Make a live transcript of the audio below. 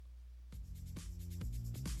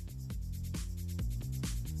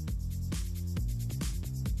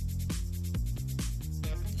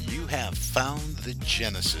have found the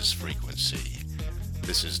Genesis frequency.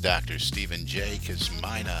 This is Dr. Stephen J.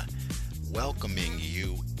 Kosmyna welcoming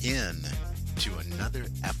you in to another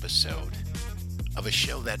episode of a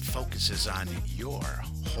show that focuses on your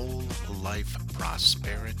whole life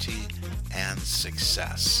prosperity and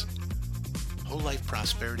success. Whole life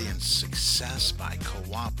prosperity and success by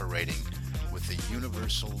cooperating with the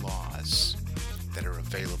universal laws that are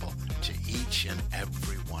available to each and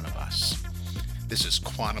every one of us. This is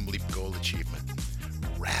quantum leap goal achievement,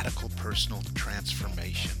 radical personal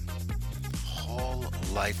transformation, whole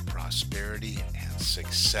life prosperity and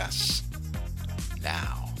success.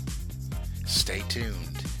 Now, stay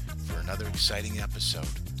tuned for another exciting episode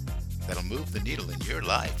that'll move the needle in your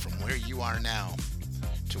life from where you are now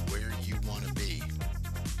to where you want to be.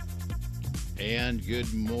 And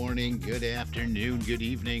good morning, good afternoon, good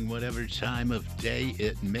evening, whatever time of day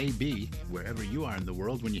it may be, wherever you are in the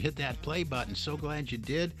world. When you hit that play button, so glad you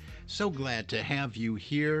did. So glad to have you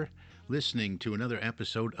here listening to another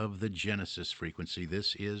episode of the Genesis frequency.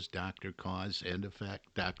 This is Dr. Cause and Effect,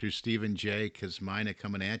 Dr. Stephen J. Kosmyna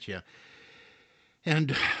coming at you.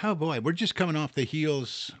 And, oh boy, we're just coming off the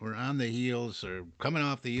heels, we're on the heels, or coming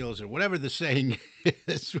off the heels, or whatever the saying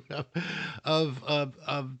is,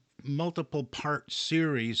 of multiple part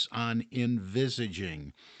series on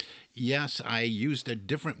envisaging. Yes, I used a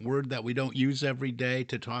different word that we don't use every day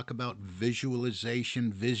to talk about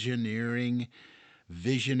visualization, visioneering,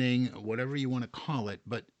 visioning, whatever you want to call it.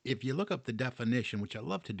 But if you look up the definition, which I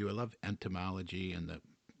love to do, I love etymology and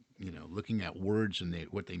looking at words and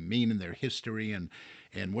what they mean in their history and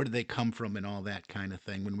where do they come from and all that kind of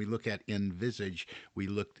thing. When we look at envisage, we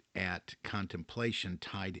looked at contemplation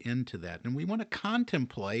tied into that. And we want to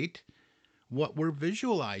contemplate what we're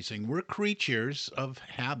visualizing. We're creatures of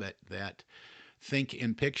habit that think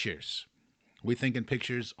in pictures. We think in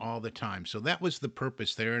pictures all the time. So that was the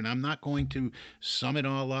purpose there. And I'm not going to sum it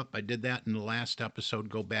all up. I did that in the last episode.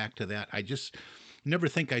 Go back to that. I just never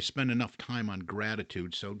think I spend enough time on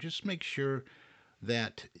gratitude. So just make sure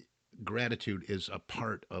that gratitude is a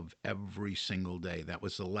part of every single day. That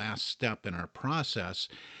was the last step in our process.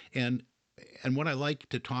 And what I like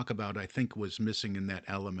to talk about, I think was missing in that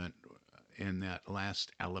element, in that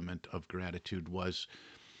last element of gratitude, was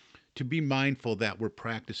to be mindful that we're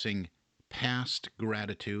practicing past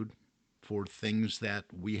gratitude for things that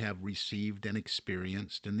we have received and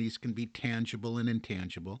experienced, and these can be tangible and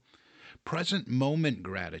intangible. Present moment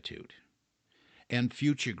gratitude and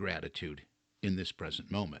future gratitude in this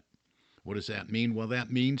present moment. What does that mean? Well,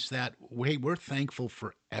 that means that, hey, we're thankful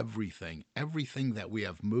for everything that we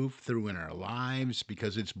have moved through in our lives,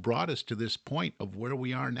 because it's brought us to this point of where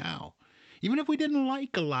we are now. Even if we didn't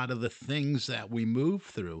like a lot of the things that we moved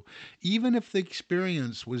through, even if the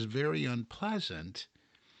experience was very unpleasant,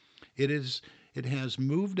 it has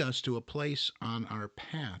moved us to a place on our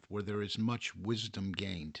path where there is much wisdom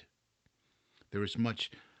gained. There is much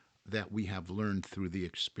that we have learned through the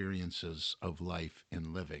experiences of life and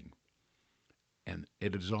living. And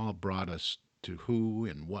it has all brought us to who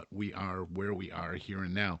and what we are, where we are here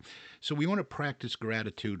and now. So we want to practice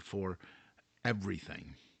gratitude for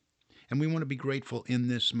everything. And we want to be grateful in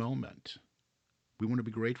this moment. We want to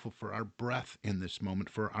be grateful for our breath in this moment,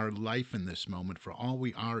 for our life in this moment, for all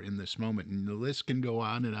we are in this moment. And the list can go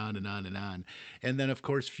on and on and on and on. And then, of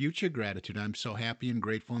course, future gratitude. I'm so happy and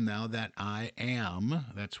grateful now that I am.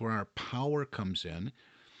 That's where our power comes in.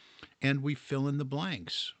 And we fill in the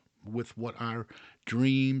blanks with what our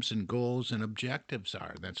dreams and goals and objectives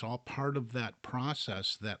are. That's all part of that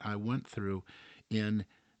process that I went through in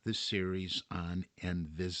the series on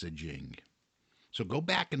envisaging. So go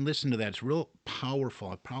back and listen to that. It's real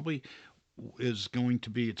powerful. It probably is going to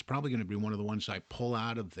be, it's probably going to be one of the ones I pull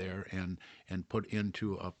out of there and put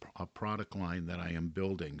into a product line that I am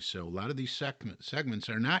building. So a lot of these segments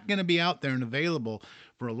are not going to be out there and available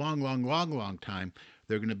for a long time.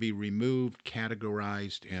 They're going to be removed,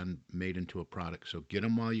 categorized, and made into a product. So get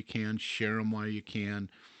them while you can, share them while you can,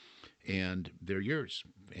 and they're yours.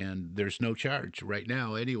 And there's no charge right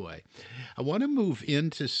now anyway. I want to move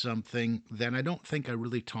into something that I don't think I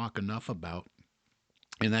really talk enough about,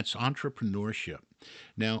 and that's entrepreneurship.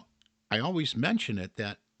 Now, I always mention it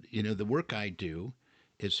that, the work I do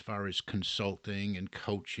as far as consulting and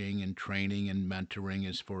coaching and training and mentoring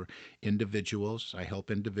is for individuals. I help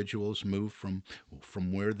individuals move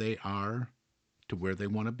from where they are to where they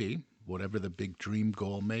want to be. Whatever the big dream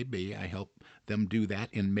goal may be, I help them do that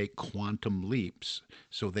and make quantum leaps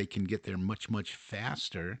so they can get there much, much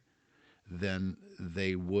faster than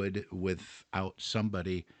they would without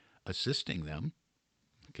somebody assisting them.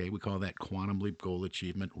 Okay, we call that quantum leap goal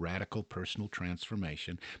achievement, radical personal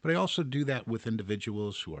transformation. But I also do that with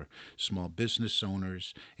individuals who are small business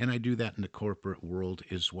owners, and I do that in the corporate world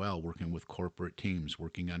as well, working with corporate teams,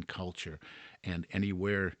 working on culture, and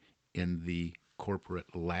anywhere in the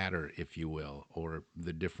corporate ladder, if you will, or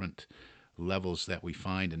the different levels that we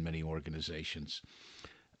find in many organizations.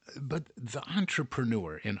 But the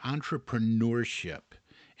entrepreneur and entrepreneurship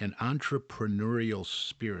and entrepreneurial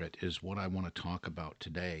spirit is what I want to talk about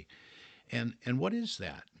today. And what is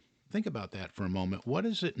that? Think about that for a moment. What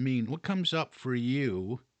does it mean? What comes up for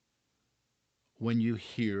you when you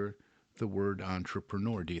hear the word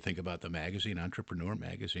entrepreneur? Do you think about the magazine, Entrepreneur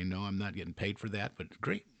Magazine? No, I'm not getting paid for that, but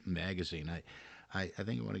great magazine. I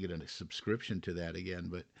think I want to get a subscription to that again.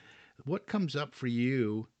 But what comes up for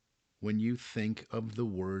you when you think of the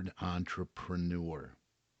word entrepreneur?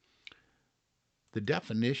 The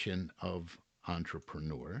definition of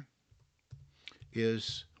entrepreneur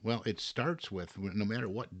is, well, it starts with, no matter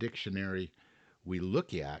what dictionary we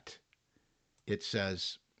look at, it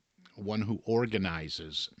says one who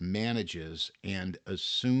organizes, manages, and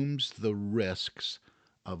assumes the risks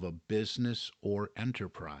of a business or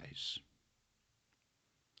enterprise.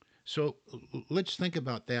 So let's think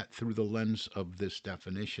about that through the lens of this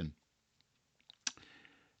definition.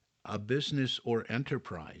 A business or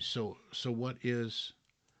enterprise. So what is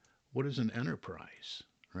an enterprise,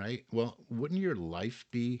 right? Well, wouldn't your life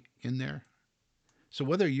be in there? So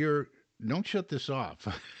whether you're, don't shut this off.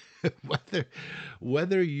 whether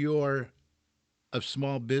whether you're a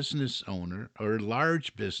small business owner or a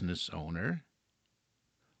large business owner,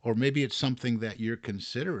 or maybe it's something that you're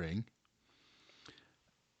considering,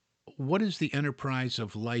 what is the enterprise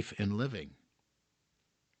of life and living?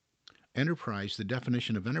 Enterprise, the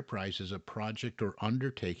definition of enterprise is a project or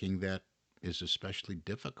undertaking that is especially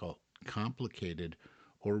difficult, complicated,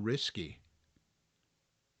 or risky.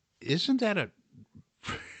 Isn't that a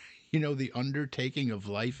the undertaking of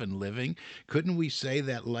life and living? Couldn't we say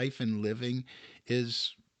that life and living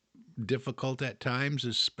is difficult at times,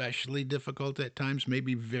 especially difficult at times,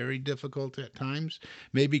 maybe very difficult at times,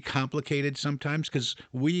 maybe complicated sometimes, because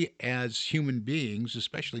we as human beings,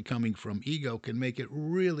 especially coming from ego, can make it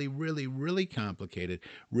really, really, really complicated.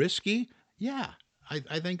 Risky? Yeah,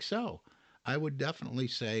 I think so. I would definitely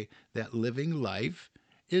say that living life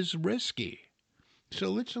is risky. So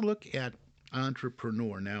let's look at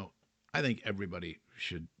entrepreneur. Now, I think everybody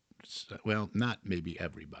should, well, not maybe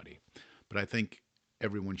everybody, but I think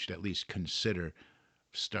everyone should at least consider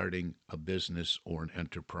starting a business or an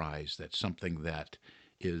enterprise that's something that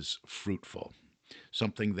is fruitful,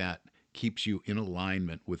 something that keeps you in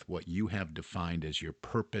alignment with what you have defined as your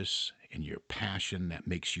purpose and your passion, that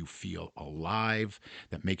makes you feel alive,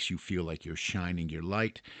 that makes you feel like you're shining your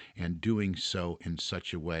light and doing so in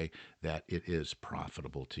such a way that it is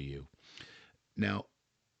profitable to you. Now,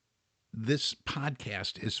 this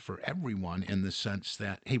podcast is for everyone in the sense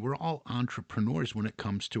that, hey, we're all entrepreneurs when it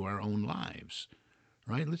comes to our own lives,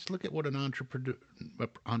 right? Let's look at what an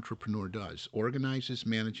entrepreneur does. Organizes,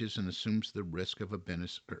 manages, and assumes the risk of a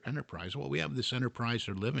business or enterprise. Well, we have this enterprise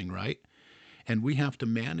or living, right? And we have to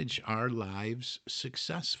manage our lives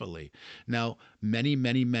successfully. Now, many,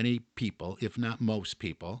 many, many people, if not most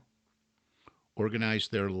people, organize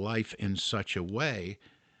their life in such a way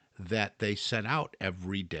that they set out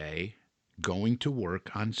every day going to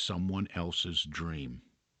work on someone else's dream.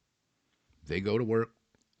 They go to work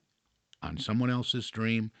on someone else's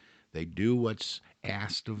dream. They do what's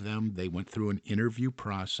asked of them. They went through an interview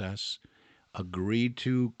process, agreed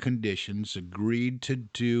to conditions, agreed to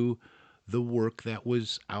do the work that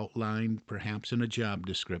was outlined perhaps in a job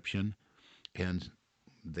description. And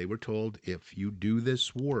they were told, if you do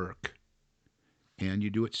this work and you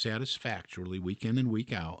do it satisfactorily week in and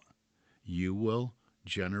week out, you will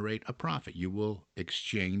generate a profit. You will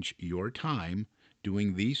exchange your time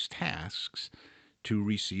doing these tasks to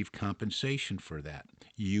receive compensation for that,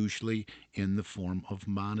 usually in the form of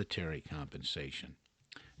monetary compensation.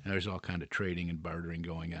 Now, there's all kind of trading and bartering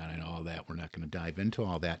going on and all that. We're not going to dive into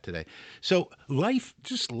all that today. So life,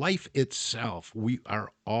 just life itself, we are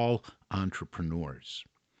all entrepreneurs.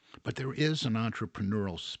 But there is an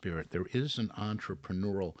entrepreneurial spirit. There is an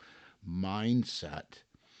entrepreneurial mindset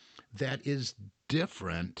that is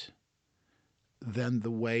different than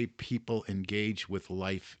the way people engage with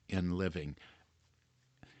life and living.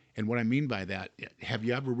 And what I mean by that, have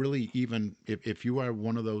you ever really even, if you are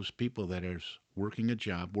one of those people that is working a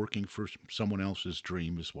job, working for someone else's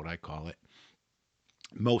dream is what I call it.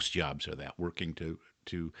 Most jobs are that, working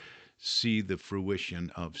to see the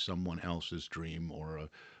fruition of someone else's dream or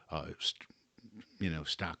a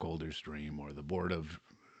stockholder's dream or the board of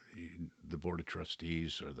the board of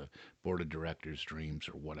trustees or the board of directors' dreams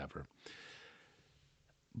or whatever.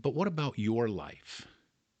 But what about your life?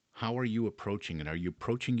 How are you approaching it? Are you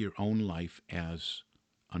approaching your own life as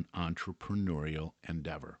an entrepreneurial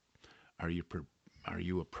endeavor? Are you are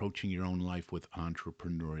you approaching your own life with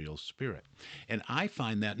entrepreneurial spirit? And I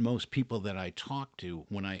find that most people that I talk to,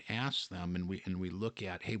 when I ask them and we look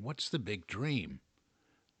at, hey, what's the big dream?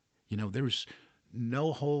 There's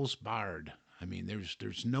no holes barred. I mean,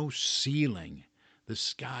 there's no ceiling. The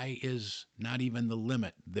sky is not even the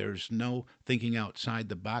limit. There's no thinking outside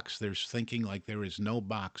the box. There's thinking like there is no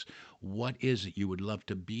box. What is it you would love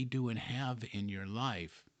to be, do, and have in your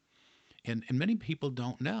life? And many people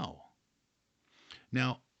don't know.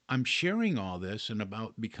 Now, I'm sharing all this and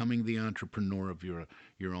about becoming the entrepreneur of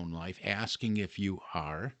your own life, asking if you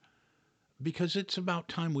are, because it's about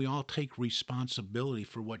time we all take responsibility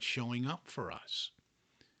for what's showing up for us.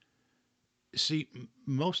 See,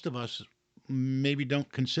 most of us maybe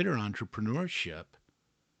don't consider entrepreneurship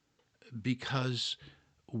because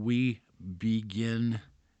we begin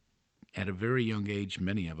at a very young age,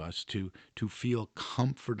 many of us, to feel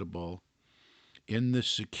comfortable in the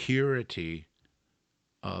security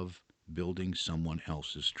of building someone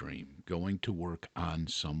else's dream, going to work on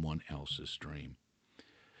someone else's dream.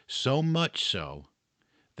 So much so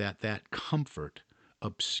that comfort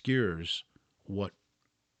obscures what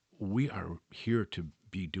we are here to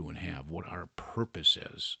be, do, and have, what our purpose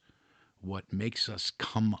is, what makes us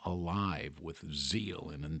come alive with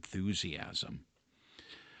zeal and enthusiasm.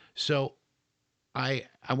 So I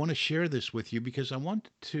want to share this with you because I want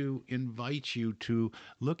to invite you to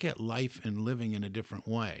look at life and living in a different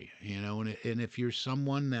way, and if you're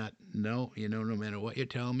someone that, no, no matter what you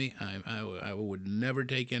tell me, I would never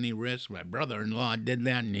take any risks. My brother-in-law did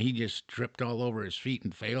that and he just tripped all over his feet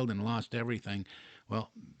and failed and lost everything.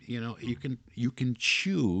 Well, you can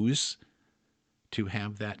choose to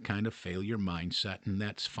have that kind of failure mindset, and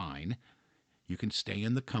that's fine. You can stay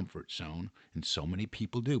in the comfort zone, and so many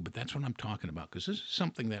people do. But that's what I'm talking about, because this is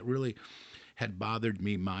something that really had bothered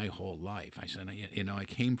me my whole life. I said, I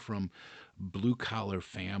came from blue collar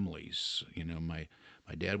families. My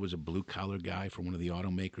dad was a blue collar guy for one of the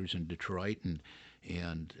automakers in Detroit, and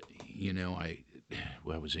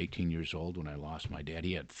I was 18 years old when I lost my dad.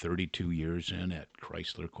 He had 32 years in at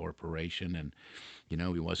Chrysler Corporation, and he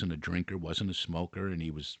wasn't a drinker, wasn't a smoker, and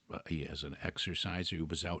he as an exerciser, he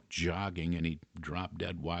was out jogging, and he dropped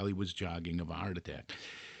dead while he was jogging of a heart attack.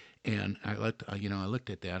 And I looked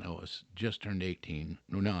at that. I was just turned 18.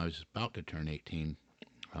 No, I was about to turn 18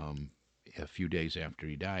 a few days after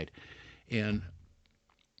he died. And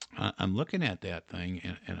I'm looking at that thing,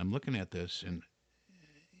 and I'm looking at this, and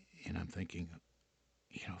I'm thinking,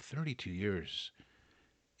 32 years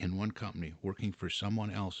in one company working for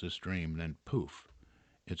someone else's dream, then poof,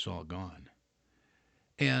 it's all gone.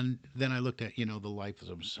 And then I looked at, the lives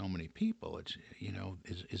of so many people. It's,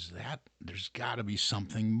 is that, there's got to be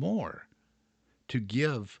something more to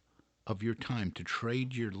give of your time, to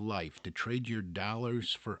trade your life, to trade your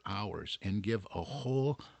dollars for hours, and give a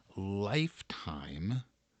whole lifetime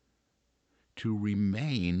to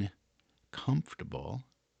remain comfortable,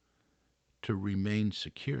 to remain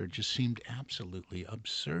secure. It just seemed absolutely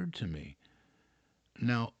absurd to me.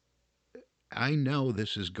 Now, I know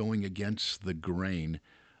this is going against the grain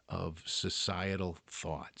of societal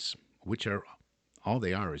thoughts, which are all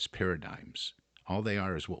they are is paradigms. All they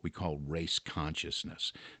are is what we call race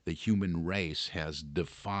consciousness. The human race has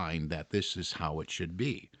defined that this is how it should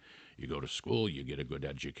be. You go to school, you get a good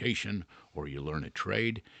education, or you learn a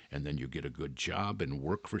trade, and then you get a good job and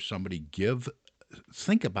work for somebody.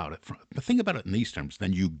 Think about it. Think about it in these terms.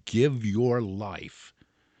 Then you give your life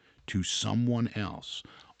to someone else,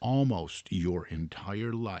 almost your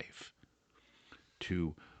entire life,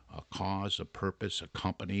 to a cause, a purpose, a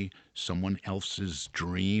company, someone else's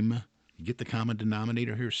dream. You get the common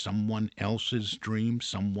denominator here? Someone else's dream,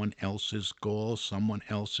 someone else's goal, someone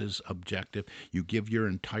else's objective. You give your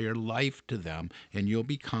entire life to them, and you'll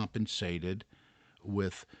be compensated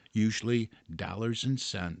with usually dollars and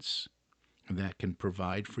cents that can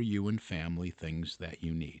provide for you and family things that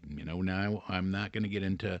you need. Now I'm not going to get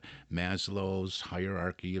into Maslow's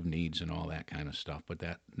hierarchy of needs and all that kind of stuff, but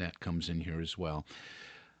that comes in here as well.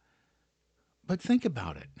 But think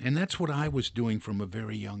about it. And that's what I was doing from a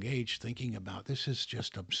very young age, thinking about this is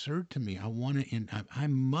just absurd to me. I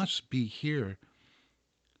must be here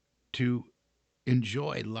to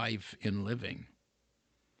enjoy life in living.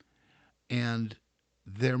 And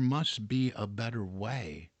there must be a better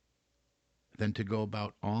way than to go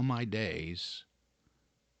about all my days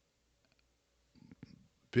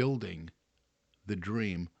building the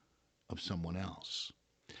dream of someone else.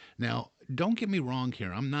 Now, don't get me wrong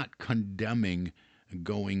here. I'm not condemning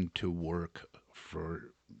going to work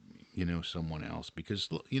for someone else, because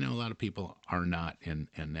a lot of people are not in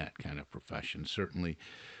that kind of profession. Certainly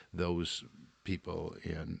those people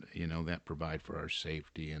in that provide for our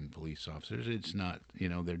safety, and police officers, it's not,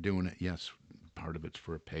 they're doing it, yes, part of it's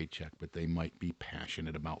for a paycheck, but they might be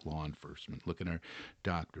passionate about law enforcement. Look at our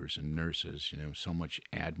doctors and nurses, so much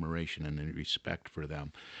admiration and respect for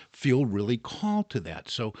them. Feel really called to that.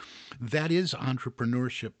 So that is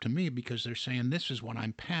entrepreneurship to me, because they're saying, this is what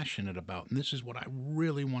I'm passionate about, and this is what I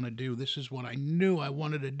really want to do. This is what I knew I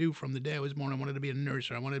wanted to do from the day I was born. I wanted to be a nurse,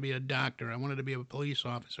 or I wanted to be a doctor, I wanted to be a police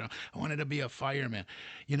officer, I wanted to be a fireman.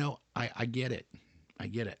 I get it. I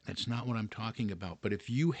get it. That's not what I'm talking about. But if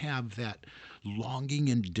you have that longing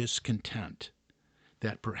and discontent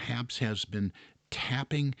that perhaps has been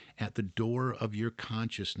tapping at the door of your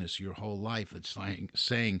consciousness your whole life, it's like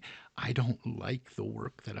saying, I don't like the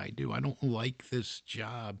work that I do. I don't like this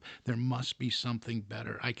job. There must be something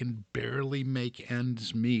better. I can barely make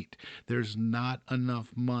ends meet. There's not enough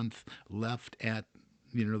month left at,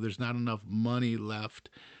 there's not enough money left,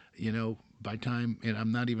 by time, and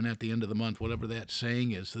I'm not even at the end of the month, whatever that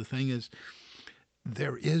saying is. The thing is,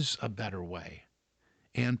 there is a better way.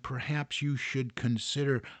 And perhaps you should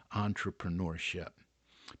consider entrepreneurship.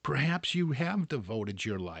 Perhaps you have devoted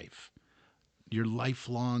your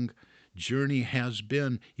lifelong journey has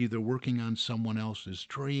been either working on someone else's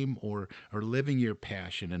dream, or living your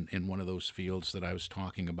passion in one of those fields that I was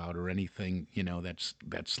talking about, or anything,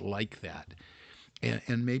 that's like that.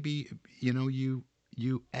 And maybe,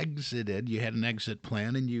 you exited, you had an exit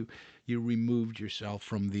plan, and you removed yourself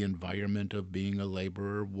from the environment of being a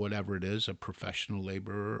laborer, whatever it is, a professional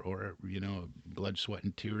laborer, or blood, sweat,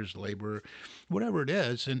 and tears laborer, whatever it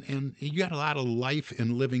is, and you got a lot of life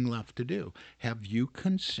and living left to do. Have you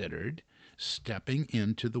considered stepping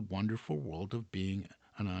into the wonderful world of being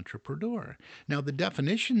an entrepreneur? Now, the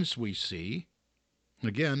definitions we see,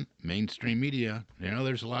 again, mainstream media,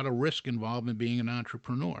 there's a lot of risk involved in being an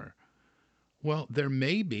entrepreneur. Well, there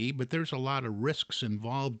may be, but there's a lot of risks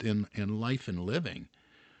involved in life and living.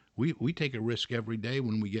 We take a risk every day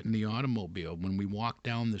when we get in the automobile, when we walk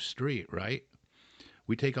down the street, right?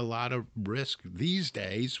 We take a lot of risk these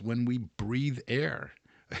days when we breathe air.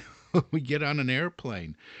 We get on an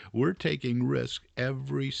airplane. We're taking risk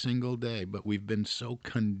every single day, but we've been so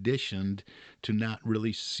conditioned to not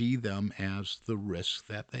really see them as the risks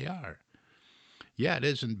that they are. Yeah, it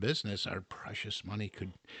is in business. Our precious money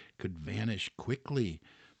could vanish quickly.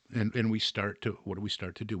 And we start to, what do we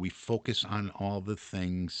start to do? We focus on all the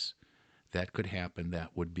things that could happen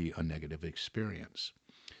that would be a negative experience.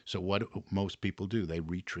 So what do most people do? They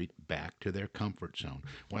retreat back to their comfort zone.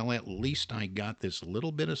 Well, at least I got this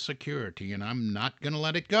little bit of security, and I'm not going to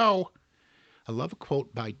let it go. I love a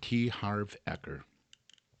quote by T. Harv Eker.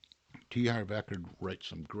 T. Harv Eker writes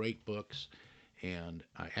some great books, and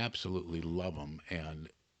I absolutely love him. And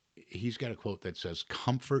he's got a quote that says,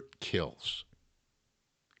 "Comfort kills.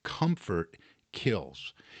 Comfort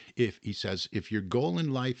kills." If he says, if your goal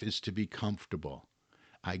in life is to be comfortable,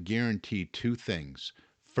 I guarantee two things.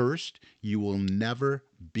 First, you will never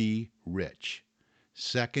be rich.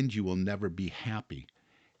 Second, you will never be happy.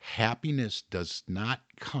 Happiness does not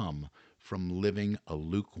come from living a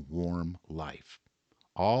lukewarm life,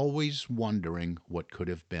 always wondering what could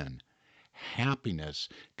have been. Happiness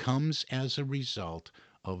comes as a result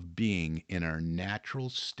of being in our natural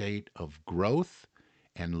state of growth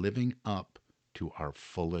and living up to our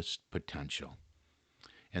fullest potential.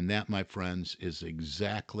 And that, my friends, is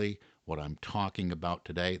exactly what I'm talking about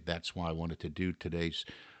today. That's why I wanted to do today's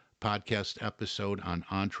podcast episode on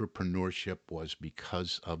entrepreneurship, was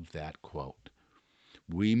because of that quote.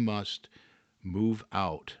 We must move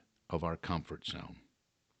out of our comfort zone.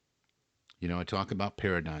 I talk about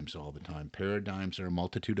paradigms all the time. Paradigms are a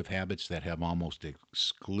multitude of habits that have almost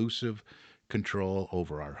exclusive control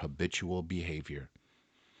over our habitual behavior.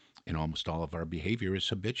 And almost all of our behavior is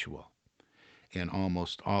habitual. And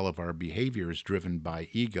almost all of our behavior is driven by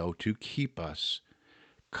ego to keep us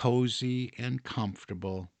cozy and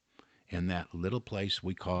comfortable in that little place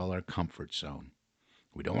we call our comfort zone.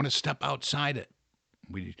 We don't want to step outside it.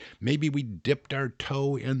 Maybe we dipped our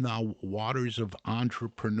toe in the waters of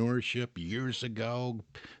entrepreneurship years ago,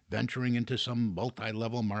 venturing into some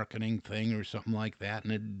multi-level marketing thing or something like that,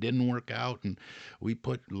 and it didn't work out. And we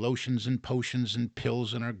put lotions and potions and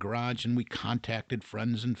pills in our garage, and we contacted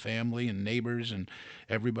friends and family and neighbors and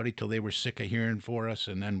everybody till they were sick of hearing for us,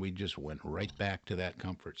 and then we just went right back to that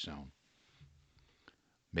comfort zone.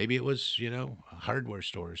 Maybe it was, a hardware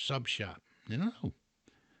store, a sub shop. I don't know.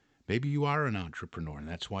 Maybe you are an entrepreneur, and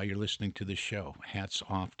that's why you're listening to the show. Hats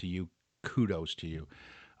off to you. Kudos to you.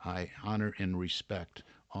 I honor and respect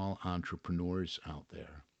all entrepreneurs out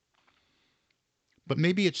there. But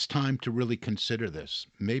maybe it's time to really consider this.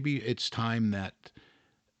 Maybe it's time that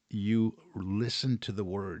you listen to the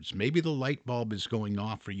words. Maybe the light bulb is going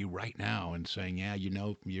off for you right now and saying, yeah,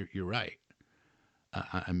 you're right.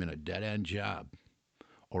 I'm in a dead end job,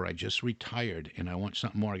 or I just retired and I want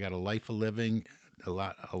something more. I got a life of living, a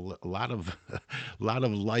lot of, a lot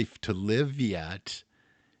of life to live yet.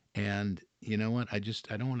 And you know what? I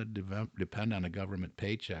don't want to depend on a government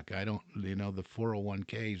paycheck. I don't, the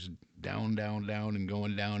 401k is down, down, down, and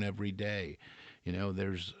going down every day.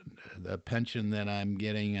 There's the pension that I'm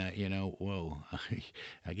getting. Whoa,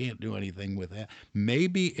 I can't do anything with that.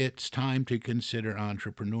 Maybe it's time to consider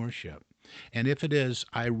entrepreneurship. And if it is,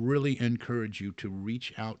 I really encourage you to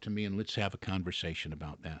reach out to me and let's have a conversation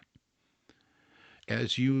about that.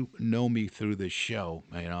 As you know me through this show,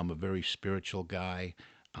 I'm a very spiritual guy.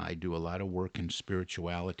 I do a lot of work in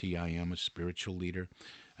spirituality. I am a spiritual leader.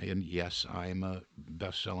 And yes, I'm a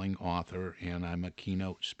best selling author, and I'm a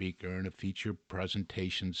keynote speaker and a feature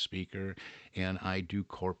presentation speaker, and I do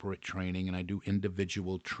corporate training and I do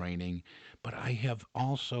individual training. But I have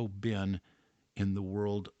also been in the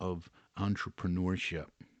world of entrepreneurship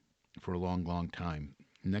for a long, long time.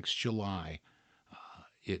 Next July,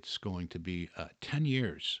 it's going to be 10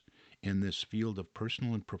 years in this field of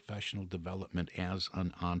personal and professional development as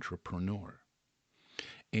an entrepreneur.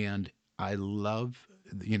 And I love,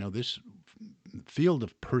 this field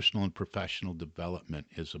of personal and professional development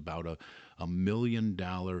is about a $1 million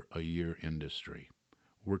a year industry.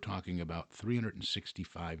 We're talking about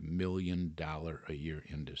 $365 million a year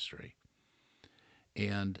industry.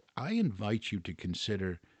 And I invite you to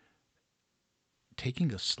consider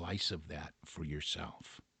taking a slice of that for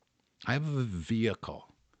yourself. I have a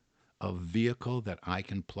vehicle that I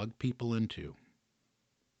can plug people into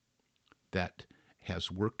that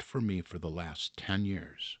has worked for me for the last 10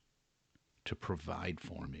 years to provide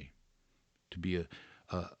for me, to be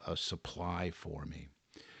a supply for me.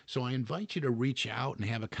 So I invite you to reach out and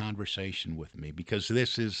have a conversation with me because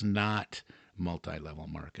this is not multi-level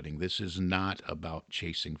marketing. This is not about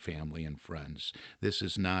chasing family and friends. This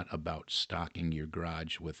is not about stocking your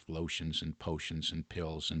garage with lotions and potions and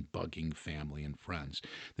pills and bugging family and friends.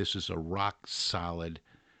 This is a rock solid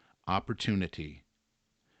opportunity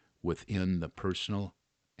within the personal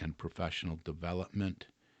and professional development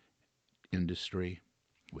industry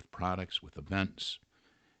with products, with events,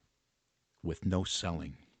 with no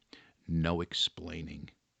selling, no explaining,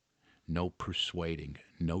 no persuading,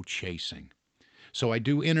 no chasing. So I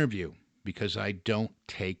do interview because I don't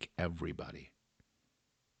take everybody.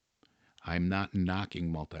 I'm not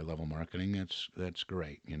knocking multi-level marketing. That's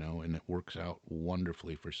great, and it works out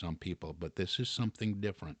wonderfully for some people, but this is something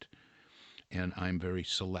different. And I'm very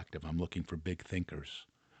selective. I'm looking for big thinkers.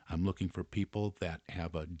 I'm looking for people that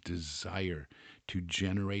have a desire to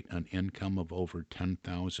generate an income of over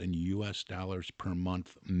 10,000 US dollars per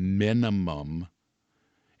month minimum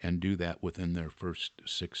and do that within their first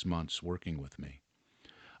 6 months working with me.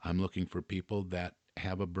 I'm looking for people that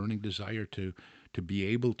have a burning desire to be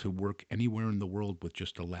able to work anywhere in the world with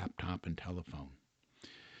just a laptop and telephone.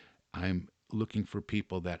 I'm looking for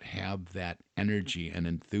people that have that energy and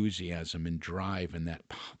enthusiasm and drive and that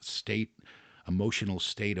emotional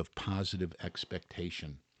state of positive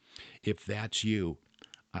expectation. If that's you,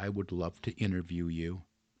 I would love to interview you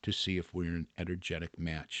to see if we're an energetic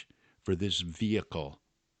match for this vehicle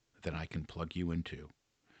that I can plug you into,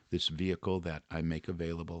 this vehicle that I make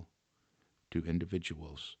available to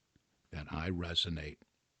individuals that I resonate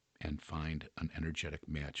and find an energetic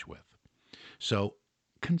match with. So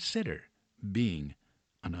consider being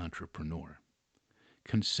an entrepreneur.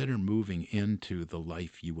 Consider moving into the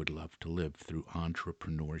life you would love to live through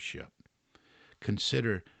entrepreneurship.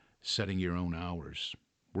 Consider setting your own hours,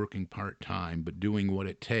 working part-time, but doing what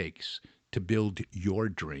it takes to build your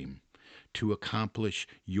dream, to accomplish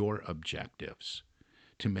your objectives,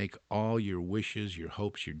 to make all your wishes, your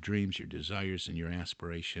hopes, your dreams, your desires, and your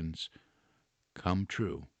aspirations come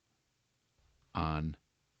true on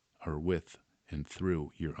or with and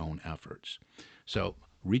through your own efforts. So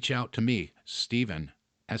reach out to me, Stephen,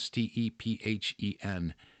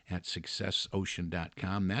 Stephen, at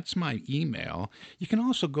successocean.com. That's my email. You can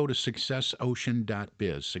also go to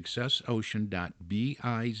successocean.biz,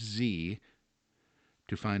 successocean.biz,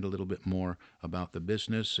 to find a little bit more about the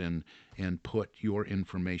business and put your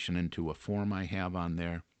information into a form I have on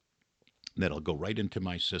there that'll go right into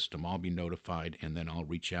my system. I'll be notified, and then I'll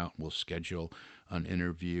reach out. We'll schedule an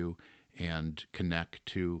interview and connect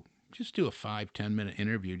to just do a 5-10 minute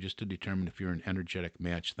interview just to determine if you're an energetic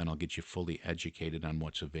match. Then I'll get you fully educated on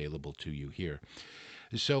what's available to you here.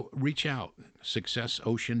 So reach out.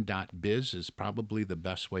 SuccessOcean.biz is probably the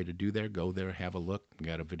best way to do that. Go there, have a look.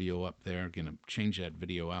 Got a video up there. Going to change that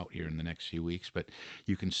video out here in the next few weeks, but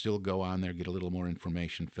you can still go on there, get a little more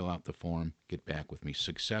information, fill out the form, get back with me.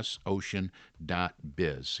 SuccessOcean.biz,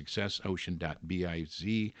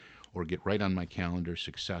 SuccessOcean.biz, or get right on my calendar,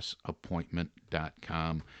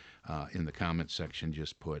 successappointment.com. In the comment section,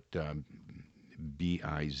 just put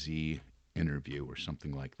BIZ interview or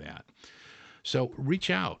something like that. So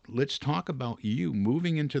reach out. Let's talk about you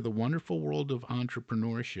moving into the wonderful world of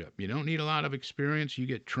entrepreneurship. You don't need a lot of experience. You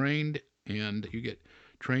get trained, and you get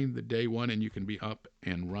trained the day one, and you can be up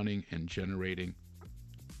and running and generating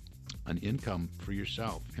an income for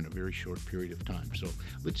yourself in a very short period of time. So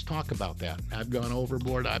let's talk about that. I've gone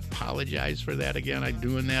overboard. I apologize for that again. I'm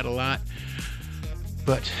doing that a lot.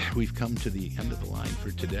 But we've come to the end of the line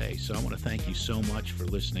for today. So I want to thank you so much for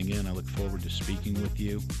listening in. I look forward to speaking with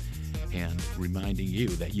you and reminding you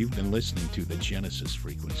that you've been listening to the Genesis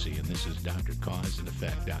Frequency. And this is Dr. Cause and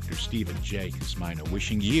Effect, Dr. Stephen J. Kosmyna,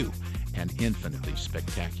 wishing you an infinitely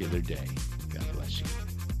spectacular day. God bless you.